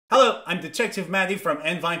Hello, I'm Detective Maddie from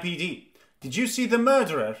NYPD. Did you see the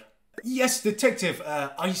murderer? Yes, Detective,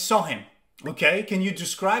 I saw him. Okay, can you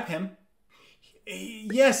describe him?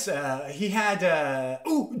 Yes, he had,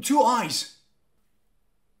 two eyes.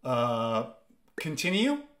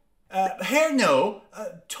 Continue? Hair, no.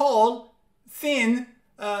 Tall, thin,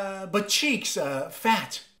 but cheeks,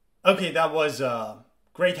 fat. Okay, that was,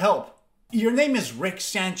 great help. Your name is Rick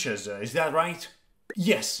Sanchez, is that right?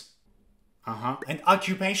 Yes. And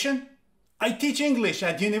occupation? I teach English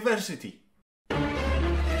at university.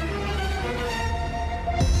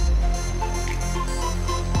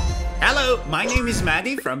 Hello, my name is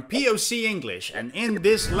Maddie from POC English, and in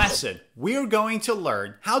this lesson, we're going to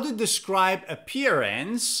learn how to describe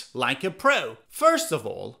appearance like a pro. First of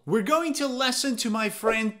all, we're going to listen to my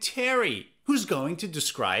friend Terry, who's going to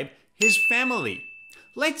describe his family.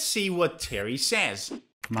 Let's see what Terry says.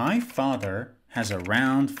 My father has a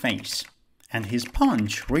round face, and his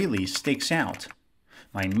paunch really sticks out.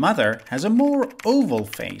 My mother has a more oval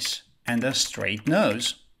face and a straight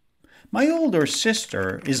nose. My older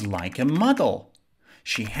sister is like a model.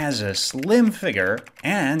 She has a slim figure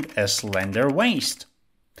and a slender waist.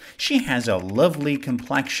 She has a lovely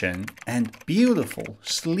complexion and beautiful,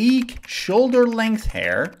 sleek, shoulder-length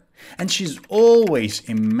hair, and she's always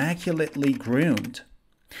immaculately groomed.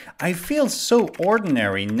 I feel so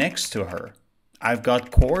ordinary next to her. I've got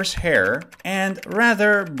coarse hair and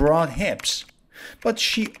rather broad hips, but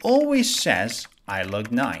she always says I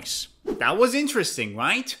look nice. That was interesting,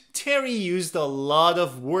 right? Terry used a lot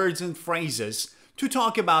of words and phrases to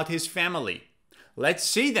talk about his family. Let's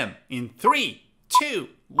see them in 3, 2,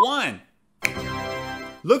 1.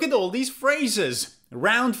 Look at all these phrases.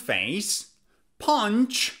 Round face,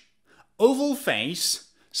 paunch, oval face,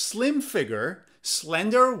 slim figure,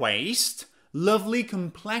 slender waist, lovely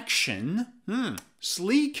complexion,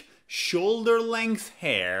 sleek shoulder-length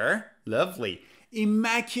hair, lovely,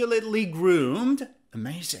 immaculately groomed,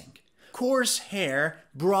 amazing, coarse hair,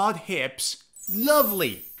 broad hips,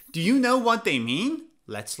 lovely. Do you know what they mean?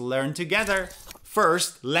 Let's learn together.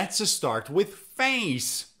 First, let's start with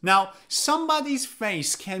face. Now, somebody's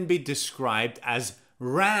face can be described as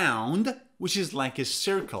round, which is like a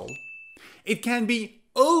circle. It can be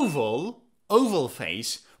oval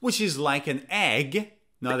face, which is like an egg,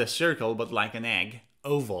 not a circle, but like an egg,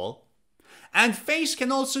 oval. And face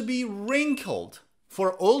can also be wrinkled.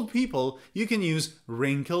 For old people, you can use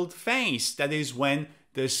wrinkled face. That is when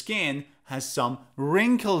the skin has some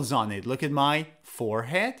wrinkles on it. Look at my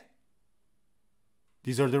forehead.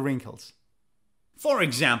 These are the wrinkles. For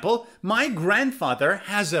example, my grandfather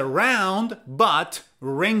has a round but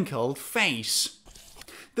wrinkled face.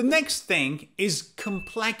 The next thing is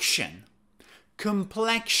complexion.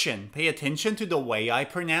 Complexion. Pay attention to the way I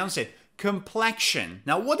pronounce it. Complexion.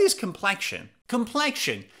 Now, what is complexion?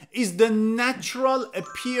 Complexion is the natural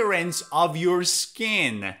appearance of your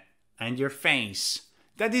skin and your face.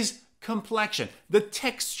 That is complexion. The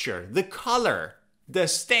texture, the color, the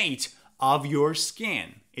state of your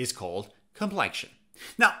skin is called complexion.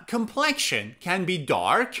 Now, complexion can be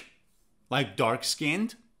dark, like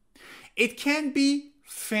dark-skinned. It can be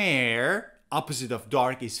fair. Opposite of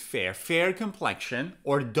dark is fair. Fair complexion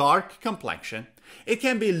or dark complexion. It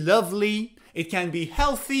can be lovely. It can be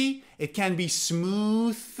healthy. It can be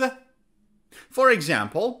smooth. For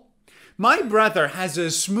example, my brother has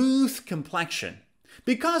a smooth complexion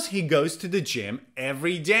because he goes to the gym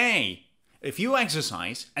every day. If you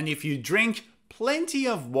exercise and if you drink plenty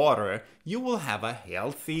of water, you will have a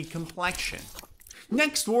healthy complexion.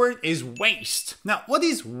 Next word is waist. Now, what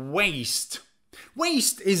is waist?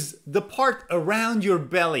 Waist is the part around your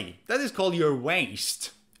belly. That is called your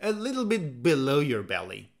waist. A little bit below your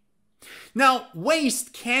belly. Now,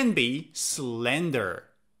 waist can be slender.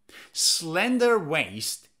 Slender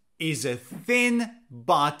waist is a thin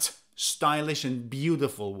but stylish and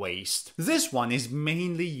beautiful waist. This one is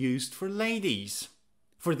mainly used for ladies.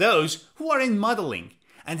 For those who are in modeling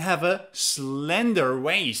and have a slender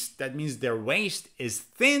waist, that means their waist is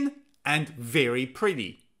thin and very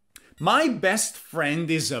pretty. My best friend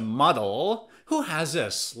is a model who has a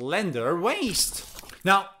slender waist.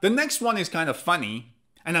 Now, the next one is kind of funny,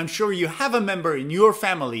 and I'm sure you have a member in your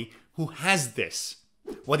family who has this.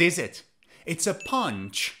 What is it? It's a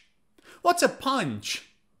paunch. What's a paunch?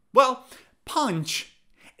 Well, paunch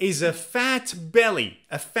is a fat belly,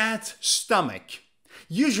 a fat stomach,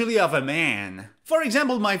 usually of a man. For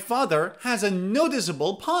example, my father has a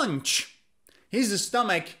noticeable paunch. His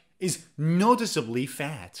stomach is noticeably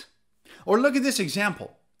fat. Or look at this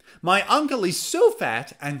example. My uncle is so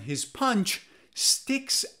fat and his paunch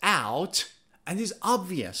sticks out and is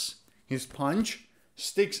obvious. His paunch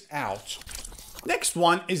sticks out. Next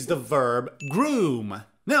one is the verb groom.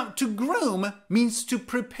 Now, to groom means to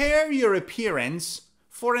prepare your appearance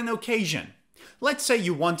for an occasion. Let's say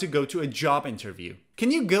you want to go to a job interview.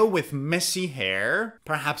 Can you go with messy hair,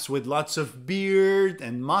 perhaps with lots of beard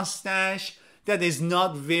and mustache that is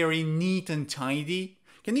not very neat and tidy?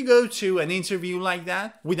 Can you go to an interview like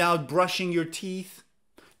that without brushing your teeth?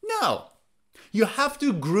 No. You have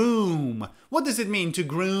to groom. What does it mean to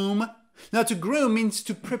groom? Now, to groom means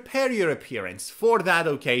to prepare your appearance for that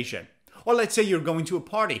occasion. Or let's say you're going to a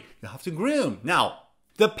party. You have to groom. Now,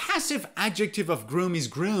 the passive adjective of groom is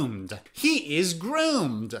groomed. He is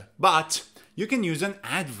groomed. But you can use an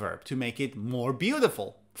adverb to make it more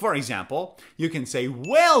beautiful. For example, you can say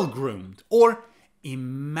well groomed or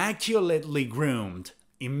immaculately groomed.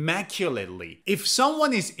 Immaculately. If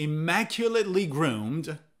someone is immaculately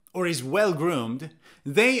groomed or is well groomed,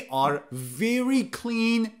 they are very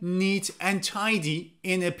clean, neat, and tidy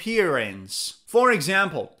in appearance. For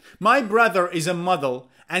example, my brother is a model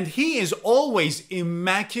and he is always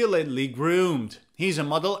immaculately groomed. He's a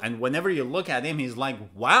model and whenever you look at him, he's like,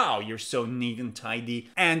 wow, you're so neat and tidy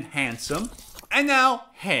and handsome. And now,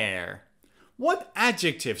 hair. What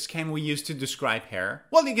adjectives can we use to describe hair?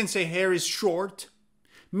 Well, you can say hair is short,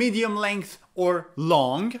 medium length, or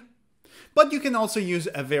long. But you can also use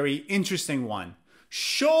a very interesting one.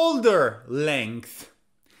 Shoulder length.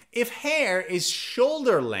 If hair is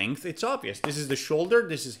shoulder length, it's obvious. This is the shoulder,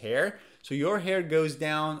 this is hair. So your hair goes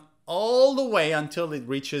down all the way until it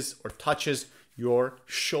reaches or touches your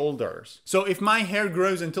shoulders. So if my hair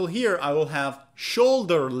grows until here, I will have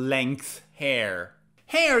shoulder length hair.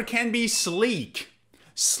 Hair can be sleek.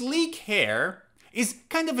 Sleek hair is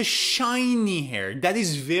kind of a shiny hair that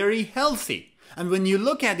is very healthy. And when you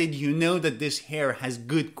look at it, you know that this hair has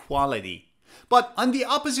good quality. But on the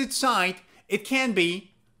opposite side, it can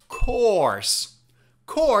be coarse.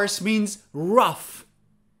 Coarse means rough.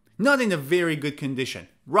 Not in a very good condition.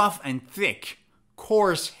 Rough and thick.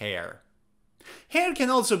 Coarse hair. Hair can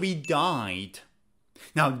also be dyed.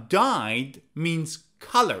 Now, dyed means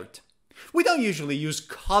colored. We don't usually use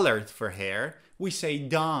colored for hair. We say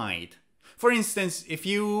dyed. For instance, if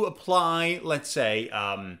you apply, let's say,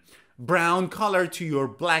 brown color to your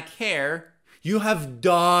black hair, you have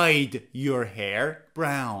dyed your hair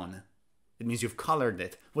brown. It means you've colored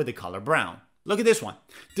it with the color brown. Look at this one.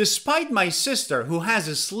 Despite my sister who has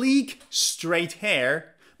a sleek, straight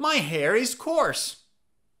hair, my hair is coarse.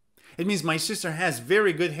 It means my sister has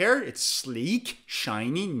very good hair. It's sleek,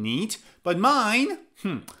 shiny, neat. But mine,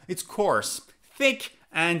 it's coarse, thick,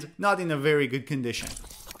 and not in a very good condition.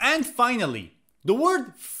 And finally, the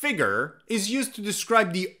word figure is used to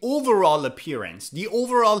describe the overall appearance, the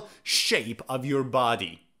overall shape of your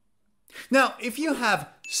body. Now, if you have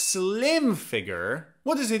slim figure,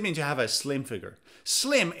 what does it mean to have a slim figure?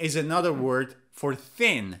 Slim is another word for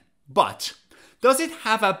thin, but does it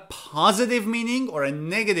have a positive meaning or a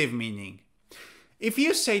negative meaning? If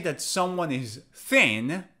you say that someone is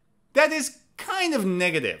thin, that is kind of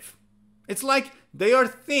negative. It's like they are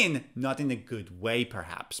thin, not in a good way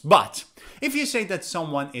perhaps. But if you say that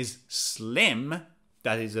someone is slim,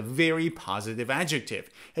 that is a very positive adjective.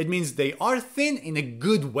 It means they are thin in a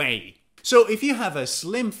good way. So if you have a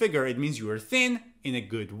slim figure, it means you are thin in a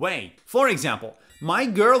good way. For example, my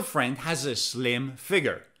girlfriend has a slim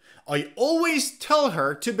figure. I always tell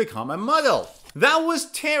her to become a model. That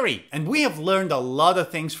was Terry, and we have learned a lot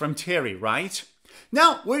of things from Terry, right?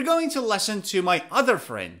 Now, we're going to listen to my other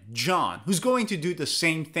friend, John, who's going to do the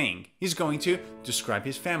same thing. He's going to describe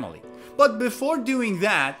his family. But before doing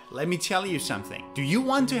that, let me tell you something. Do you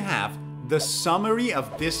want to have the summary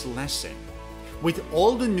of this lesson with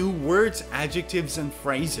all the new words, adjectives, and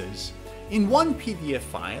phrases in one PDF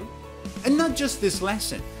file? And not just this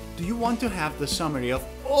lesson. Do you want to have the summary of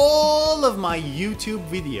all of my YouTube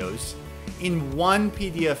videos in one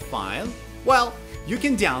PDF file? Well, you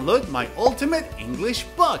can download my Ultimate English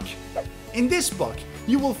book. In this book,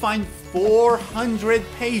 you will find 400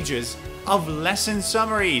 pages of lesson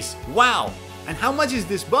summaries. Wow! And how much is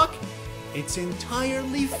this book? It's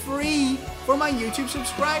entirely free for my YouTube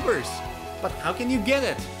subscribers. But how can you get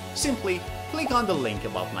it? Simply click on the link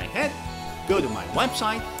above my head, go to my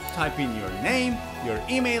website, type in your name, your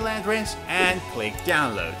email address, and click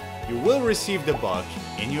download. You will receive the book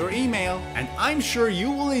in your email, and I'm sure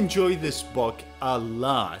you will enjoy this book a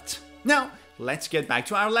lot. Now, let's get back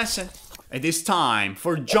to our lesson. It is time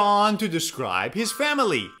for John to describe his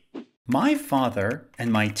family. My father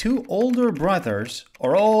and my two older brothers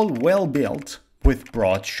are all well built with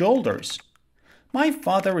broad shoulders. My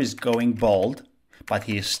father is going bald, but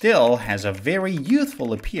he still has a very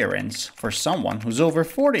youthful appearance for someone who's over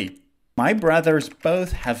 40. My brothers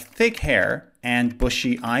both have thick hair, and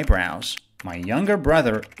bushy eyebrows. My younger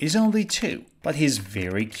brother is only 2, but he's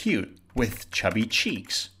very cute with chubby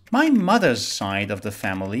cheeks. My mother's side of the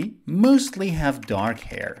family mostly have dark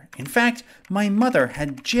hair. In fact, my mother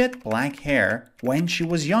had jet black hair when she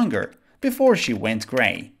was younger, before she went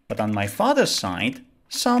gray. But on my father's side,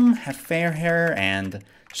 some have fair hair and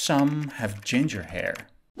some have ginger hair.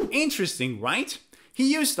 Interesting, right?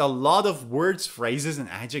 He used a lot of words, phrases, and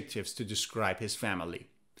adjectives to describe his family.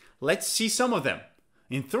 Let's see some of them.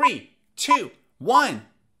 In 3, 2, 1.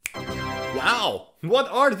 Wow, what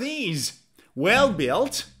are these?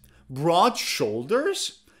 Well-built, broad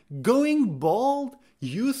shoulders, going bald,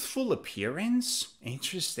 youthful appearance.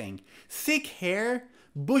 Interesting. Thick hair,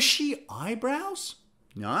 bushy eyebrows.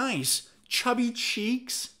 Nice. Chubby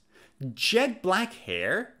cheeks, jet black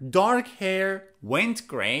hair, dark hair, went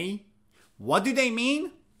gray. What do they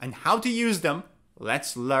mean and how to use them?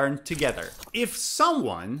 Let's learn together. If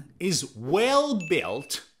someone is well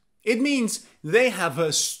built, it means they have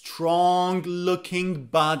a strong looking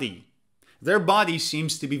body. Their body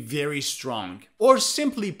seems to be very strong. Or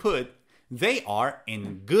simply put, they are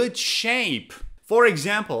in good shape. For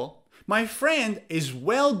example, my friend is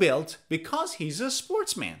well built because he's a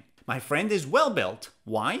sportsman. My friend is well built.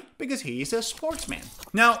 Why? Because he is a sportsman.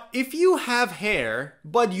 Now, if you have hair,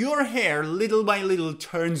 but your hair little by little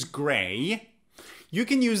turns gray, you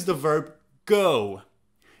can use the verb go.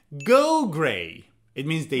 Go gray. It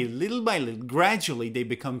means they little by little, gradually they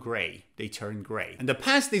become gray. They turn gray. And the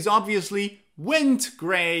past is obviously went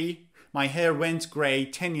gray. My hair went gray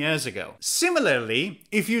 10 years ago. Similarly,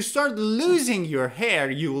 if you start losing your hair,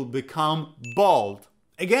 you will become bald.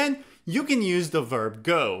 Again, you can use the verb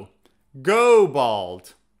go. Go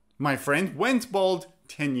bald. My friend went bald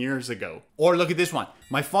 10 years ago. Or look at this one.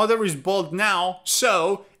 My father is bald now,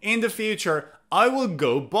 so in the future, I will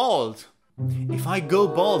go bald. If I go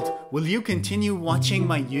bald, will you continue watching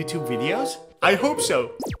my YouTube videos? I hope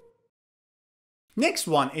so. Next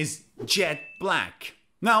one is jet black.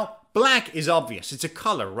 Now, black is obvious. It's a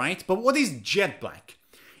color, right? But what is jet black?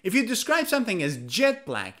 If you describe something as jet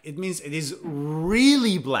black, it means it is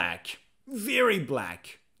really black. Very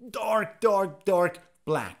black. Dark, dark, dark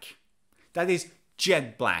black. That is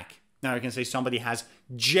jet black. Now you can say somebody has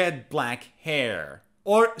jet black hair.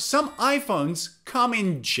 Or some iPhones come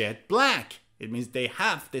in jet black. It means they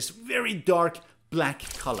have this very dark black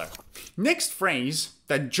color. Next phrase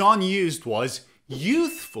that John used was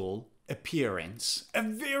youthful appearance. A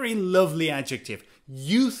very lovely adjective.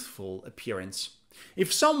 Youthful appearance.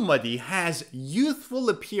 If somebody has youthful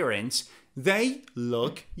appearance, they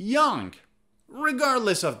look young,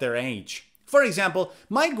 regardless of their age. For example,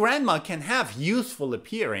 my grandma can have youthful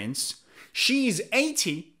appearance. She's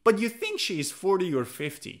 80, but you think she's 40 or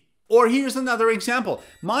 50. Or here's another example.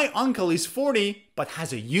 My uncle is 40, but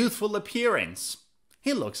has a youthful appearance.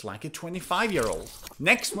 He looks like a 25-year-old.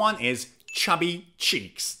 Next one is chubby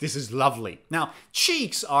cheeks. This is lovely. Now,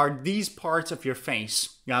 cheeks are these parts of your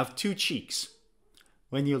face. You have 2 cheeks.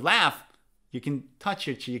 When you laugh, you can touch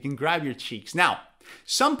your cheek, you can grab your cheeks. Now,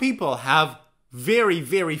 some people have very,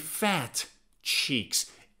 very fat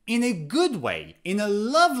cheeks. In a good way, in a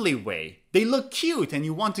lovely way. They look cute and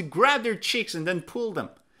you want to grab their cheeks and then pull them.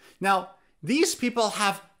 Now, these people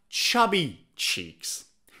have chubby cheeks.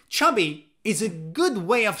 Chubby is a good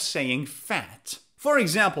way of saying fat. For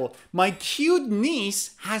example, my cute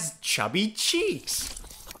niece has chubby cheeks.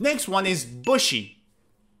 Next one is bushy.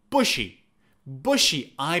 Bushy.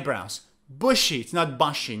 Bushy eyebrows. Bushy. It's not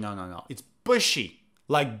bushy. No. It's bushy.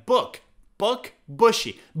 Like book. Book.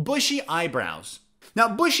 Bushy. Bushy eyebrows. Now,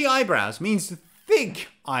 bushy eyebrows means thick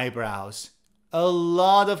eyebrows. A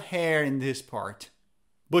lot of hair in this part.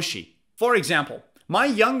 Bushy. For example, my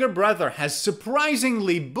younger brother has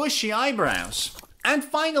surprisingly bushy eyebrows. And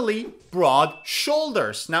finally, broad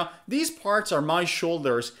shoulders. Now, these parts are my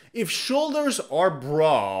shoulders. If shoulders are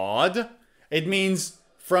broad, it means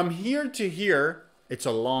from here to here, it's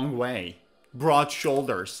a long way. Broad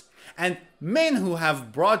shoulders. And men who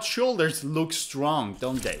have broad shoulders look strong,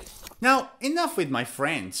 don't they? Now, enough with my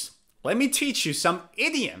friends. Let me teach you some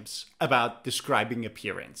idioms about describing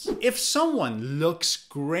appearance. If someone looks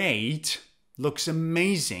great, looks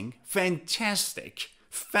amazing, fantastic,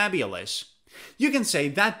 fabulous, you can say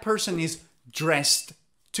that person is dressed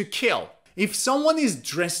to kill. If someone is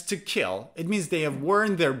dressed to kill, it means they have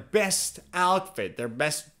worn their best outfit, their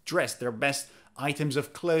best dress, their best items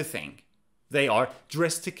of clothing. They are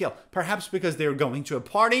dressed to kill. Perhaps because they're going to a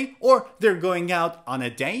party or they're going out on a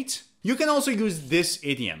date. You can also use this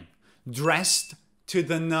idiom, dressed to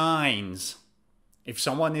the nines. If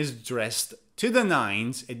someone is dressed to the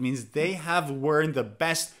nines, it means they have worn the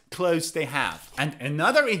best clothes they have. And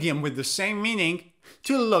another idiom with the same meaning,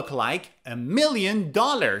 to look like $1 million.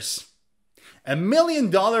 $1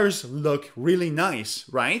 million look really nice,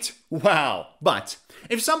 right? Wow. But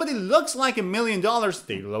if somebody looks like $1 million,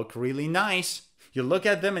 they look really nice. You look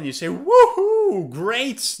at them and you say, woohoo,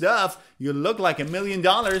 great stuff. You look like $1 million.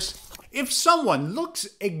 If someone looks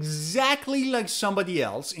exactly like somebody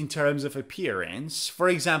else in terms of appearance, for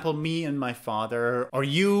example, me and my father, or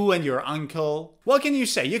you and your uncle, what can you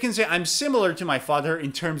say? You can say, I'm similar to my father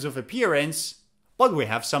in terms of appearance, but we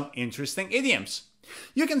have some interesting idioms.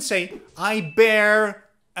 You can say, I bear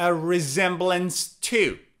a resemblance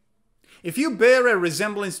to. If you bear a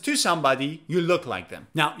resemblance to somebody, you look like them.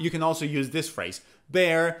 Now, you can also use this phrase,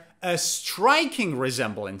 bear a striking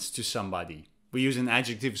resemblance to somebody. We use an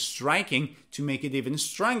adjective striking to make it even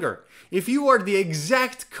stronger. If you are the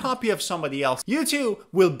exact copy of somebody else, you too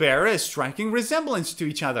will bear a striking resemblance to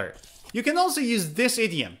each other. You can also use this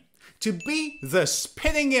idiom, to be the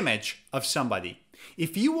spitting image of somebody.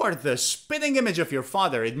 If you are the spitting image of your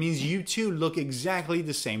father, it means you too look exactly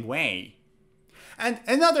the same way. And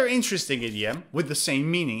another interesting idiom with the same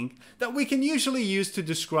meaning that we can usually use to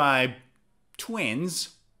describe twins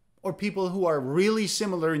or people who are really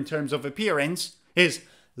similar in terms of appearance is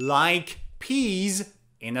like peas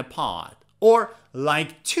in a pod, or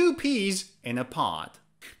like two peas in a pod.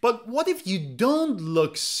 But what if you don't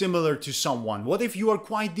look similar to someone? What if you are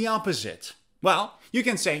quite the opposite? Well, you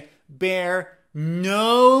can say bear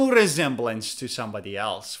no resemblance to somebody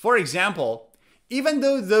else. For example, even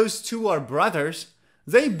though those two are brothers,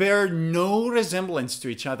 they bear no resemblance to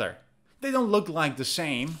each other. They don't look like the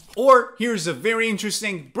same. Or here's a very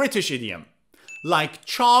interesting British idiom, like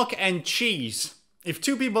chalk and cheese. If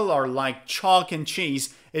two people are like chalk and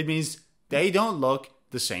cheese, it means they don't look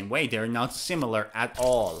the same way. They're not similar at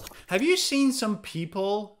all. Have you seen some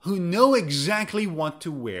people who know exactly what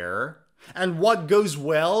to wear and what goes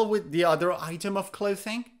well with the other item of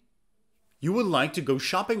clothing? You would like to go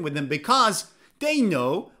shopping with them because they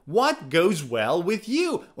know what goes well with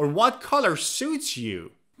you or what color suits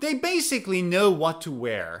you. They basically know what to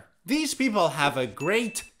wear. These people have a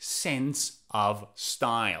great sense of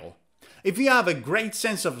style. If you have a great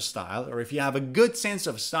sense of style, or if you have a good sense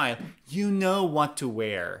of style, you know what to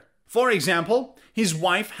wear. For example, his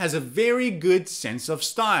wife has a very good sense of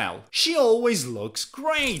style. She always looks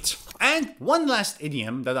great. And one last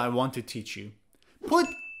idiom that I want to teach you. Put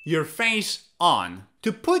your face on.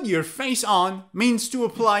 To put your face on means to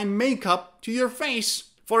apply makeup to your face.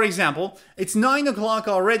 For example, it's 9 o'clock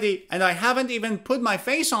already and I haven't even put my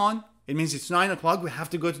face on. It means it's 9 o'clock, we have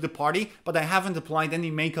to go to the party, but I haven't applied any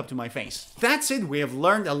makeup to my face. That's it, we have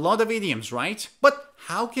learned a lot of idioms, right? But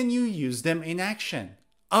how can you use them in action?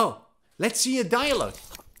 Oh, let's see a dialogue.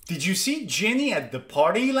 Did you see Jenny at the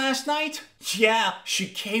party last night? Yeah, she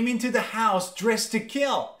came into the house dressed to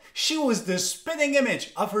kill. She was the spitting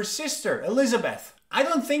image of her sister, Elizabeth. I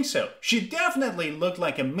don't think so. She definitely looked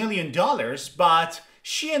like $1 million, but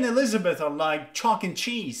she and Elizabeth are like chalk and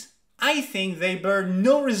cheese. I think they bear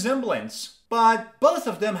no resemblance, but both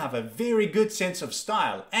of them have a very good sense of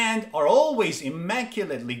style and are always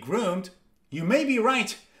immaculately groomed. You may be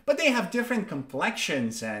right, but they have different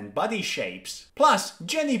complexions and body shapes. Plus,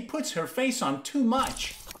 Jenny puts her face on too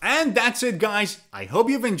much. And that's it, guys. I hope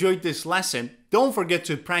you've enjoyed this lesson. Don't forget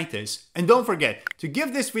to practice, and don't forget to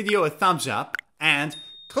give this video a thumbs up and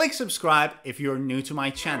click subscribe if you're new to my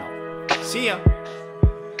channel. See ya!